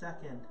the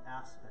second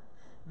aspect.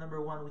 Number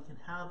one, we can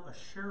have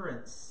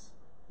assurance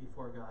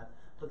before God.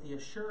 But the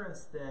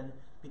assurance then,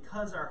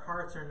 because our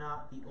hearts are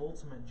not the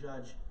ultimate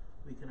judge,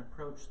 we can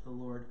approach the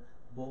Lord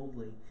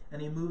boldly.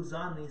 And he moves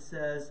on and he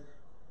says,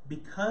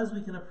 because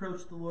we can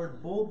approach the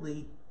Lord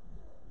boldly,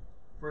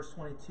 verse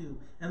 22,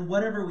 and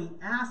whatever we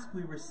ask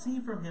we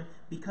receive from him,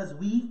 because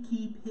we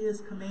keep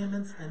his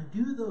commandments and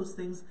do those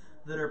things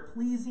that are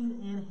pleasing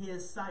in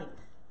his sight.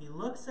 He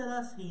looks at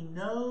us, he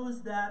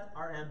knows that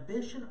our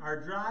ambition, our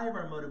drive,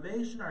 our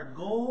motivation, our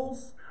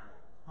goals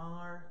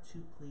are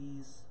to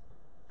please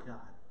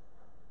God.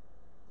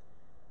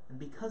 And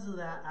because of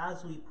that,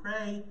 as we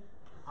pray,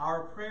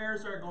 our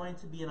prayers are going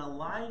to be in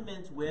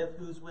alignment with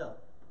whose will?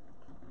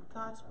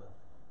 God's will.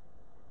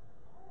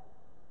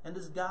 And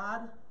does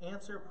God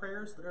answer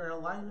prayers that are in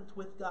alignment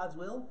with God's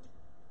will?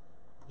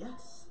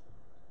 Yes.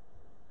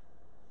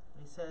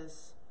 He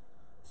says,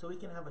 so we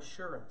can have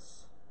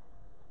assurance.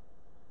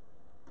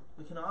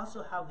 We can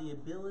also have the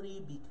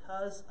ability,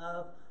 because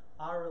of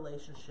our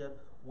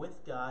relationship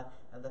with God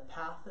and the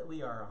path that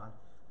we are on,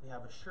 we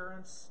have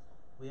assurance.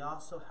 We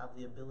also have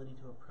the ability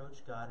to approach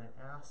God and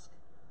ask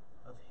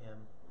of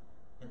him,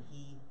 and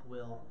he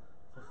will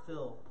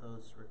fulfill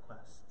those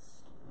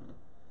requests.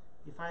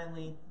 He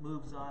finally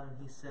moves on and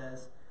he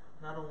says,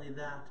 not only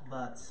that,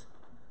 but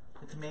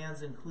the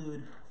commands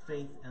include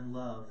faith and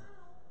love.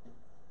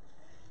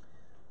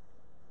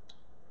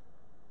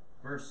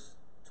 Verse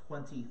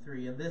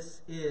 23, and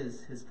this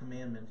is his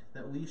commandment,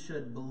 that we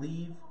should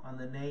believe on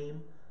the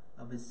name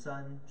of his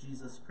Son,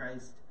 Jesus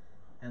Christ,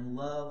 and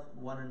love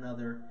one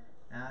another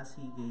as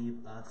he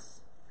gave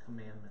us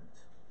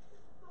commandment.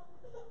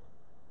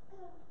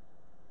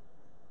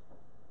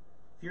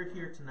 If you're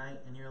here tonight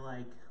and you're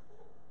like,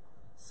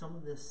 some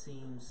of this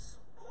seems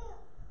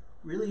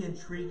really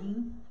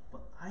intriguing,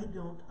 but I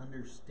don't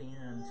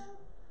understand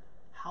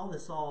how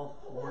this all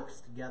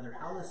works together,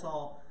 how this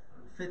all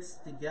fits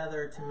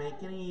together to make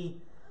any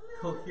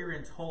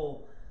coherent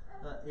whole.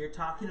 You're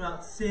talking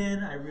about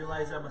sin. I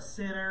realize I'm a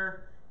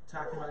sinner.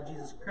 You're talking about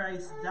Jesus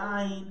Christ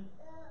dying,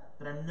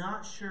 but I'm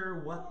not sure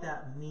what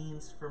that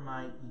means for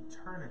my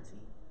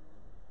eternity.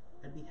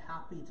 I'd be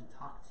happy to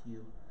talk to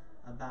you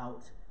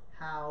about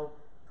how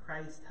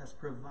Christ has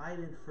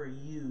provided for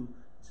you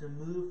to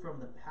move from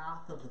the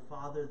path of the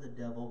father, the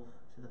devil,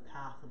 to the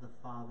path of the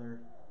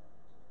Father,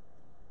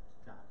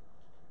 God.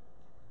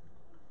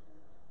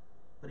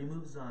 But he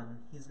moves on.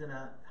 He's going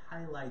to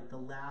highlight the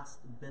last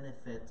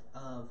benefit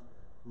of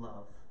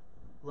love.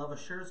 Love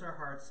assures our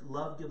hearts.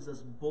 Love gives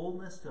us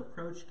boldness to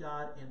approach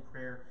God in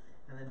prayer.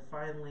 And then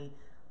finally,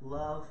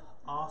 love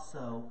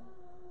also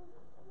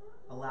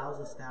allows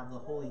us to have the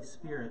Holy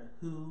Spirit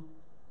who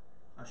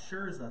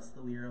assures us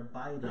that we are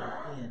abiding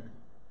in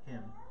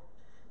him.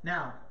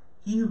 Now,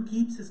 he who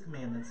keeps his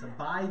commandments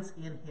abides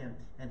in him,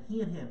 and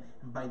he in him.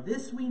 And by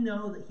this we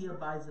know that he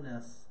abides in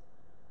us,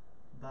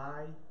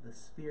 by the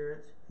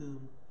Spirit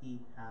whom he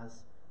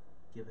has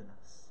given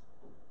us.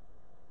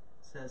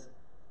 It says,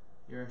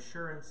 your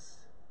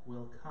assurance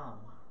will come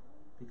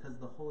because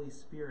the Holy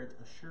Spirit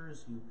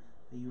assures you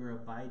that you are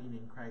abiding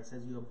in Christ.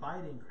 As you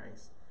abide in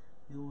Christ,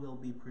 you will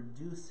be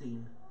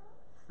producing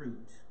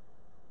fruit.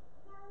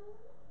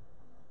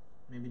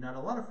 Maybe not a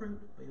lot of fruit,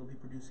 but you'll be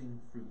producing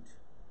fruit.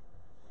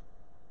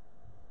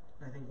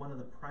 I think one of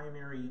the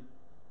primary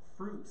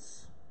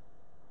fruits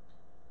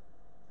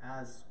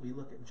as we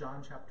look at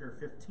John chapter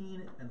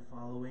 15 and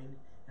following,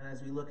 and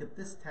as we look at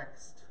this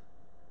text,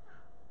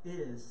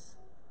 is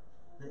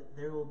that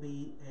there will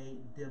be a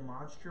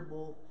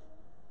demonstrable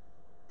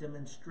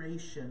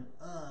demonstration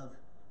of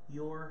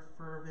your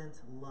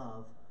fervent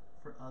love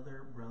for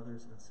other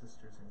brothers and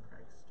sisters in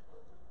Christ.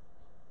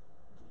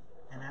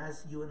 And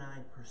as you and I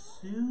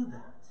pursue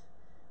that,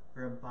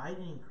 we're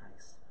abiding in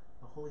Christ,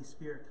 the Holy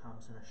Spirit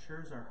comes and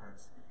assures our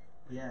hearts,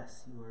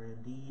 yes, you are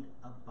indeed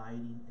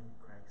abiding in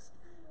Christ.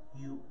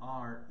 You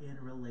are in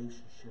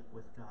relationship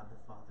with God the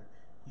Father.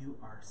 You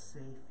are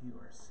safe, you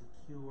are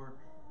secure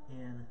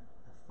in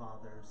the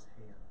Father's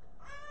hand.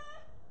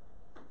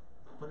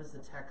 What does the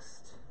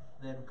text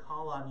then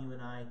call on you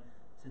and I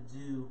to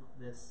do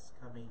this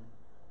coming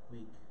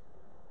week?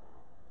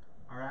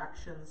 Our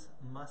actions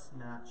must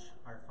match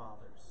our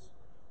Father's.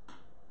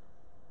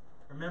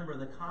 Remember,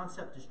 the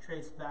concept is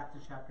traced back to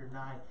chapter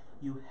 9.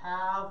 You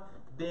have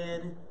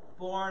been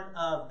born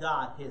of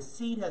God. His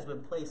seed has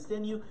been placed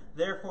in you.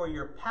 Therefore,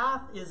 your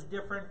path is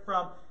different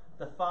from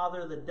the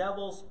father, the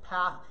devil's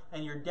path,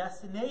 and your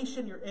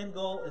destination, your end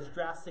goal, is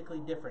drastically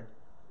different.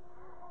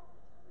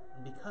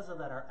 And because of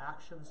that, our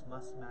actions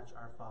must match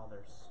our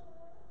Father's.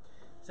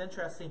 It's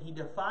interesting. He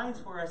defines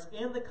for us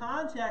in the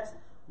context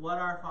what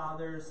our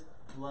Father's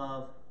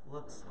love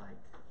looks like.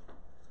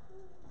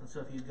 And so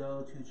if you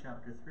go to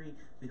chapter 3,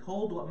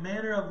 behold what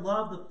manner of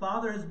love the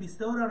Father has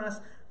bestowed on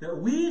us, that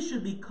we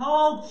should be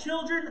called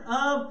children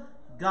of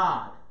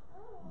God.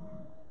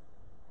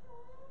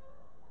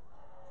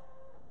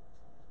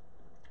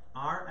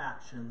 Our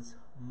actions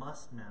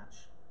must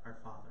match our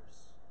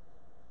Father's.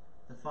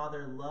 The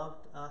Father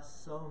loved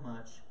us so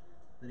much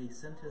that he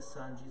sent his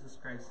Son, Jesus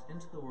Christ,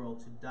 into the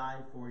world to die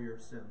for your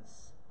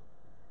sins.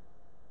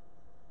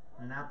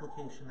 In an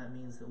application, that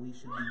means that we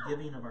should be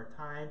giving of our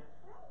time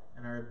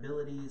and our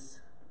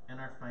abilities and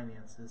our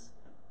finances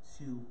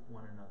to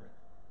one another.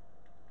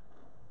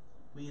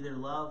 We either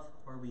love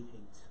or we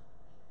hate.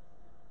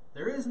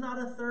 There is not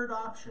a third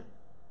option.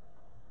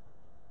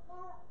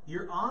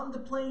 You're on the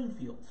playing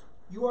field.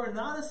 You are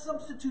not a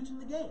substitute in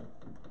the game.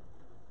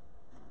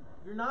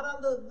 You're not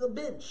on the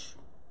bench.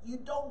 You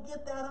don't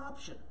get that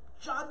option.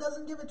 John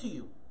doesn't give it to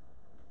you.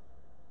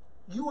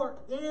 You are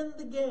in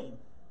the game.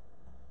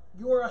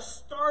 You are a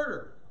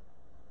starter.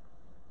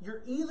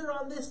 You're either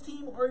on this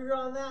team or you're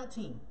on that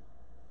team.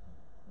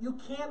 You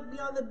can't be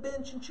on the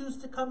bench and choose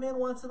to come in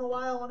once in a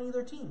while on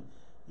either team.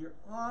 You're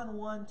on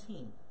one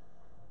team.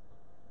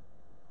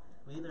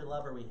 We either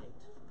love or we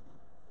hate.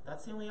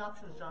 That's the only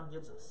options John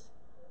gives us.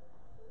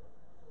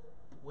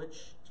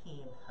 Which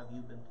team have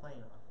you been playing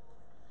on?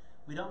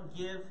 We don't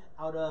give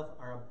out of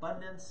our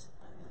abundance.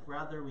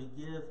 Rather, we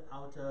give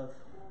out of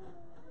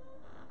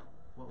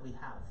what we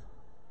have.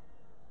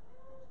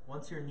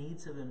 Once your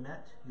needs have been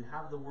met, you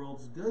have the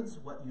world's goods.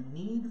 What you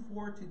need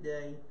for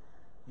today,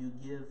 you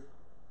give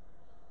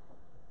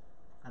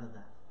out of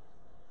that.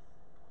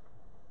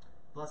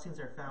 Blessings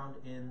are found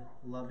in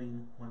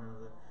loving one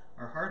another.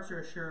 Our hearts are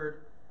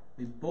assured.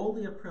 We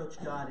boldly approach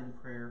God in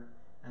prayer,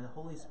 and the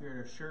Holy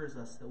Spirit assures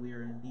us that we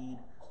are indeed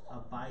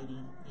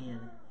abiding in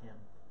him.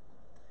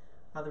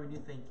 Father, we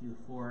do thank you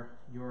for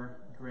your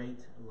great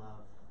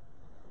love.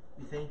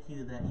 We thank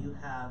you that you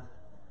have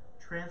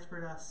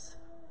transferred us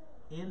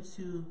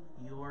into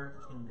your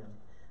kingdom,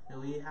 that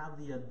we have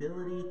the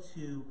ability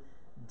to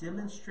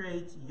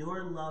demonstrate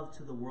your love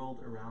to the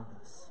world around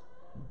us.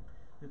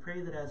 We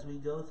pray that as we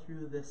go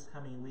through this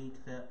coming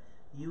week, that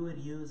you would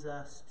use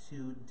us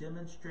to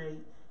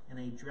demonstrate in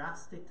a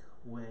drastic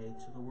way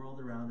to the world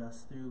around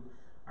us through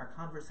our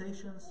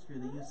conversations, through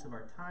the use of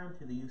our time,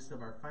 through the use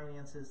of our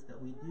finances,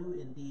 that we do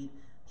indeed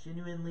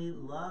genuinely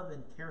love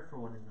and care for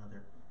one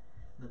another.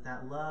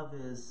 That love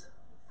is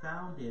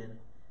found in,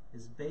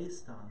 is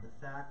based on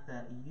the fact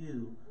that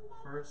you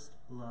first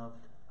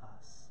loved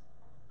us.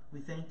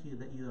 We thank you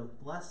that you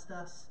have blessed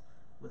us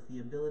with the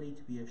ability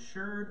to be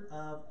assured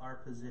of our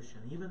position,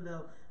 even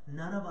though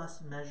none of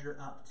us measure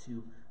up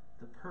to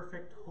the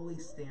perfect holy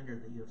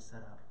standard that you have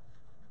set up.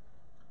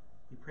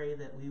 We pray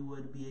that we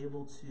would be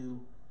able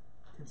to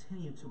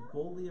continue to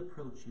boldly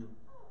approach you,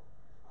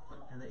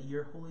 and that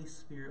your Holy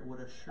Spirit would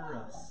assure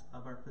us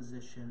of our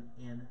position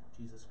in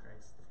Jesus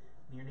Christ.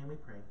 In your name we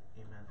pray.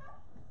 Amen.